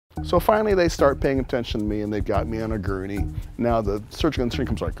So finally they start paying attention to me and they've got me on a gurney. Now the surgical intern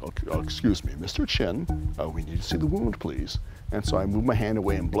comes like, oh, excuse me, Mr. Chin, we need to see the wound, please. And so I move my hand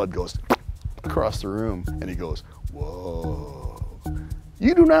away and blood goes across the room. And he goes, whoa.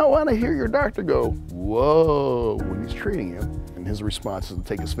 You do not want to hear your doctor go, whoa, when he's treating you. And his response is to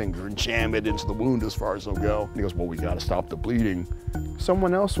take his finger and jam it into the wound as far as he'll go. And he goes, well, we got to stop the bleeding.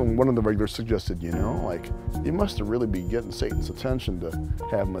 Someone else, when one of the regulars suggested, you know, like, you must have really been getting Satan's attention to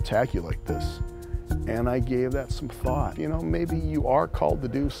have him attack you like this. And I gave that some thought. You know, maybe you are called to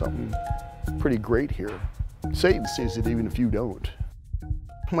do something pretty great here. Satan sees it even if you don't.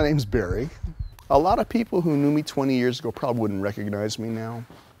 My name's Barry. A lot of people who knew me 20 years ago probably wouldn't recognize me now.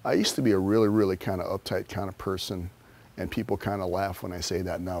 I used to be a really kind of uptight kind of person, and people kind of laugh when I say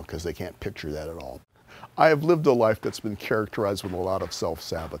that now because they can't picture that at all. I have lived a life that's been characterized with a lot of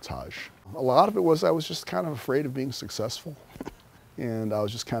self-sabotage. A lot of it was I was just kind of afraid of being successful. And I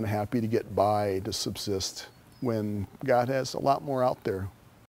was just kind of happy to get by, to subsist, when God has a lot more out there.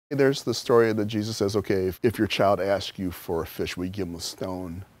 There's the story that Jesus says, okay, if your child asks you for a fish, we give him a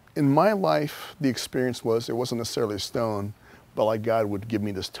stone. In my life, the experience was, it wasn't necessarily a stone, but like God would give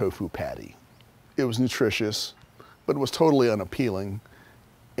me this tofu patty. It was nutritious, but it was totally unappealing,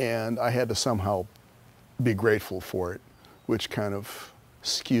 and I had to somehow be grateful for it, which kind of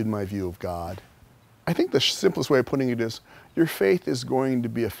skewed my view of God. I think the simplest way of putting it is, your faith is going to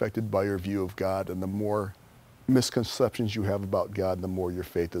be affected by your view of God, and the more misconceptions you have about God, the more your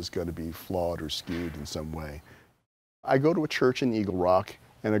faith is going to be flawed or skewed in some way. I go to a church in Eagle Rock,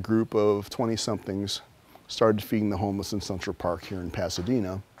 and a group of 20-somethings started feeding the homeless in Central Park here in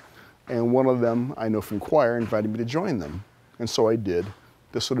Pasadena. And one of them, I know from choir, invited me to join them. And so I did.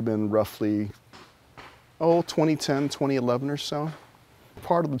 This would have been roughly, 2010, 2011 or so.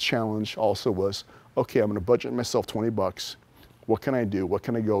 Part of the challenge also was, okay, I'm gonna budget myself 20 bucks. What can I do? What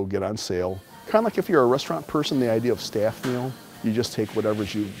can I go get on sale? Kind of like if you're a restaurant person, the idea of staff meal, you just take whatever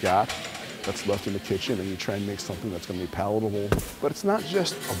you've got that's left in the kitchen and you try and make something that's gonna be palatable. But it's not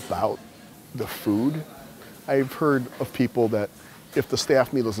just about the food. I've heard of people that if the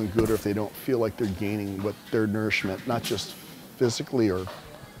staff meal isn't good or if they don't feel like they're gaining what their nourishment, not just physically or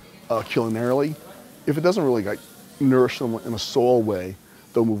culinarily, if it doesn't really like nourish them in a soul way,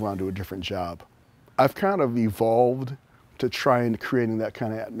 they'll move on to a different job. I've kind of evolved to try and creating that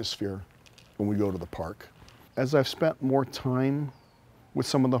kind of atmosphere when we go to the park. As I've spent more time with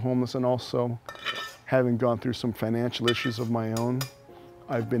some of the homeless and also having gone through some financial issues of my own,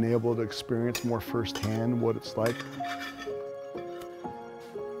 I've been able to experience more firsthand what it's like.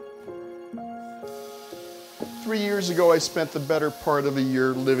 3 years ago, I spent the better part of a year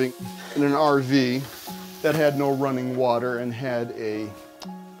living in an RV that had no running water and had a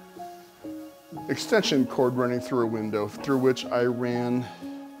extension cord running through a window through which I ran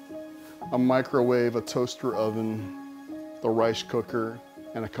a microwave, a toaster oven, the rice cooker,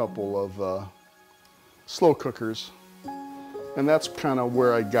 and a couple of slow cookers. And that's kind of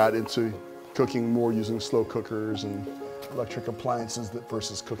where I got into cooking more using slow cookers and electric appliances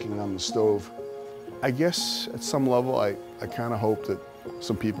versus cooking on the stove. I guess at some level, I kind of hope that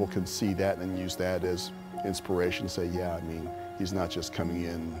some people can see that and use that as inspiration, say, yeah, I mean, he's not just coming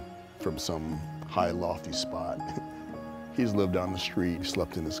in from some high, lofty spot. He's lived on the street,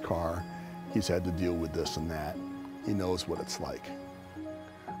 slept in his car, he's had to deal with this and that. He knows what it's like.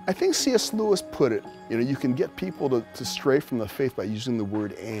 I think C.S. Lewis put it, you can get people to stray from the faith by using the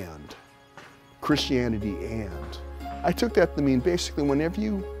word and. Christianity and. I took that to mean basically whenever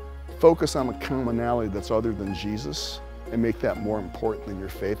you focus on a commonality that's other than Jesus and make that more important than your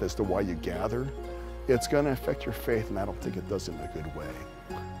faith as to why you gather, it's going to affect your faith, and I don't think it does it in a good way.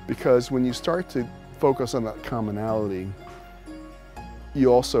 Because when you start to focus on that commonality,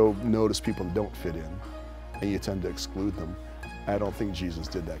 you also notice people that don't fit in, and you tend to exclude them. I don't think Jesus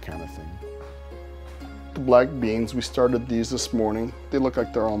did that kind of thing. The black beans, we started these this morning. They look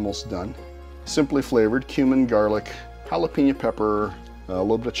like they're almost done. Simply flavored, cumin, garlic, jalapeno pepper, a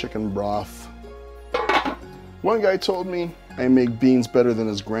little bit of chicken broth. One guy told me I make beans better than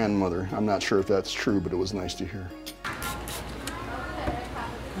his grandmother. I'm not sure if that's true, but it was nice to hear.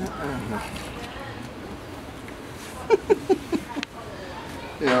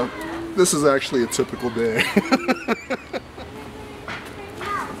 Yeah, this is actually a typical day.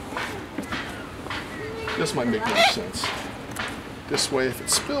 This might make more sense. This way, if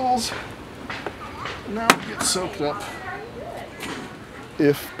it spills, now it gets soaked up.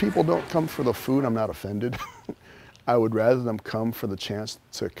 If people don't come for the food, I'm not offended. I would rather them come for the chance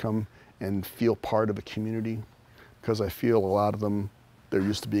to come and feel part of a community, because I feel a lot of them, they're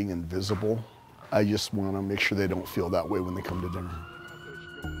used to being invisible. I just want to make sure they don't feel that way when they come to dinner.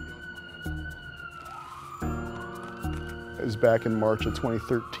 It was back in March of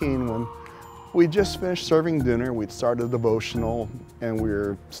 2013 when we just finished serving dinner. We'd started a devotional and we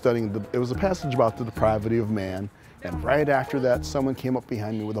were studying, it was a passage about the depravity of man. And right after that, someone came up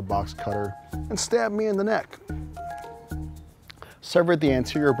behind me with a box cutter and stabbed me in the neck. Severed the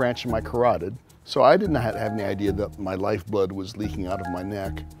anterior branch of my carotid. So I didn't have any idea that my lifeblood was leaking out of my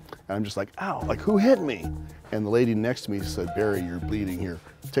neck. And I'm just like, ow, like who hit me? And the lady next to me said, Barry, you're bleeding here.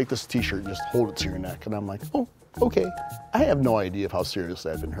 Take this t-shirt and just hold it to your neck. And I'm like, oh, okay. I have no idea of how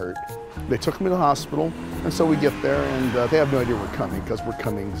seriously I've been hurt. They took me to the hospital, and so we get there, and they have no idea we're coming because we're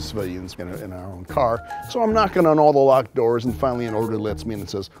coming civilians in our own car. So I'm knocking on all the locked doors, and finally an orderly lets me in and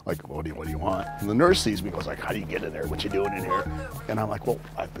says, like, what do you want? And the nurse sees me and goes like, how do you get in there? What you doing in here? And I'm like, well,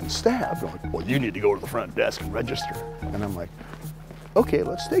 I've been stabbed. I'm like, well, you need to go to the front desk and register. And I'm like, okay,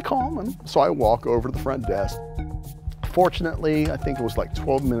 let's stay calm. And so I walk over to the front desk. Fortunately, I think it was like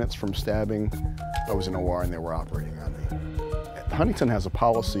 12 minutes from stabbing, I was in OR and they were operating on me. Huntington has a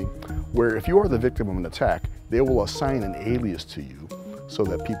policy where if you are the victim of an attack, they will assign an alias to you so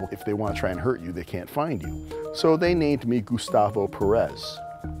that people, if they want to try and hurt you, they can't find you. So they named me Gustavo Perez.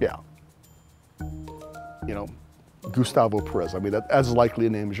 Yeah. You know, Gustavo Perez. I mean, that's as likely a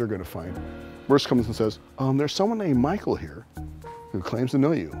name as you're going to find. Nurse comes and says, there's someone named Michael here who claims to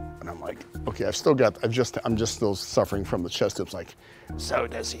know you. And I'm like, okay, I'm just still suffering from the chest tips. Like, so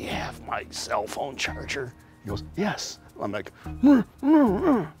does he have my cell phone charger? He goes, yes. I'm like,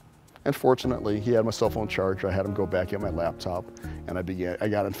 And fortunately, he had my cell phone charger. I had him go back, get my laptop, and I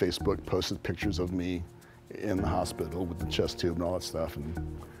got on Facebook, posted pictures of me in the hospital with the chest tube and all that stuff.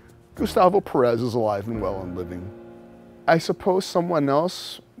 And Gustavo Perez is alive and well and living. I suppose someone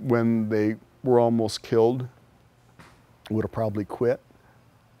else, when they were almost killed, would have probably quit.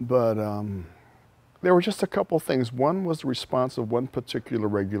 But there were just a couple things. One was the response of one particular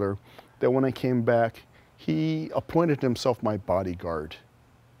regular that when I came back, he appointed himself my bodyguard.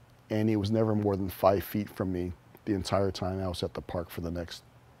 And he was never more than 5 feet from me the entire time I was at the park for the next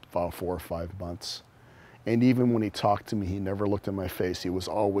 4 or 5 months. And even when he talked to me, he never looked at my face. He was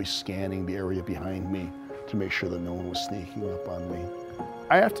always scanning the area behind me to make sure that no one was sneaking up on me.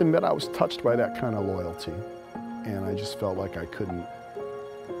 I have to admit, I was touched by that kind of loyalty. And I just felt like I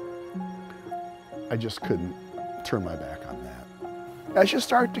just couldn't turn my back on that. As you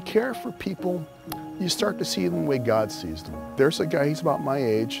start to care for people, you start to see them the way God sees them. There's a guy, he's about my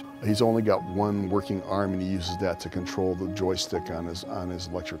age. He's only got one working arm and he uses that to control the joystick on his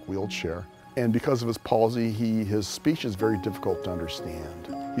electric wheelchair. And because of his palsy, his speech is very difficult to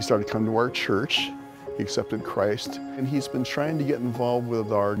understand. He started coming to our church. He accepted Christ, and he's been trying to get involved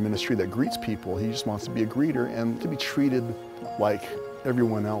with our ministry that greets people. He just wants to be a greeter and to be treated like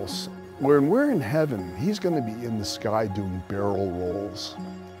everyone else. When we're in heaven, he's going to be in the sky doing barrel rolls.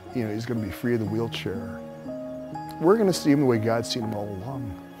 You know, he's going to be free of the wheelchair. We're going to see him the way God's seen him all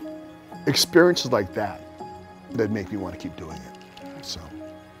along. Experiences like that make me want to keep doing it. So,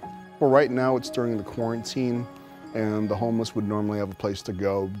 well, right now it's during the quarantine, and the homeless would normally have a place to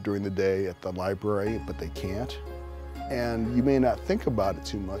go during the day at the library, but they can't. And you may not think about it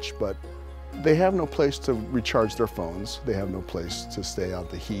too much, but they have no place to recharge their phones. They have no place to stay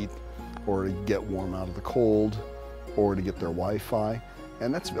out the heat or to get warm out of the cold or to get their Wi-Fi.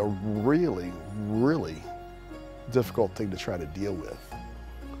 And that's a really, really difficult thing to try to deal with.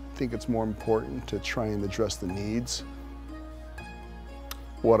 I think it's more important to try and address the needs.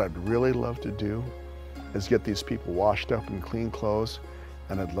 What I'd really love to do is get these people washed up in clean clothes,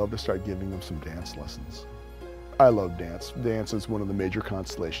 and I'd love to start giving them some dance lessons. I love dance. Dance is one of the major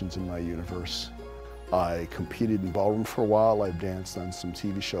constellations in my universe. I competed in ballroom for a while. I've danced on some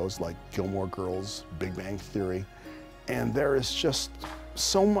TV shows like Gilmore Girls, Big Bang Theory, and there is just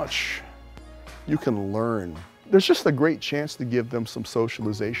so much you can learn. There's just a great chance to give them some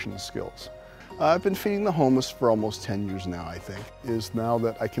socialization skills. I've been feeding the homeless for almost 10 years now, I think. Is now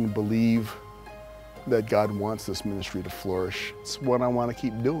that I can believe that God wants this ministry to flourish. It's what I want to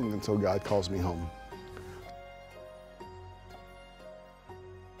keep doing until God calls me home.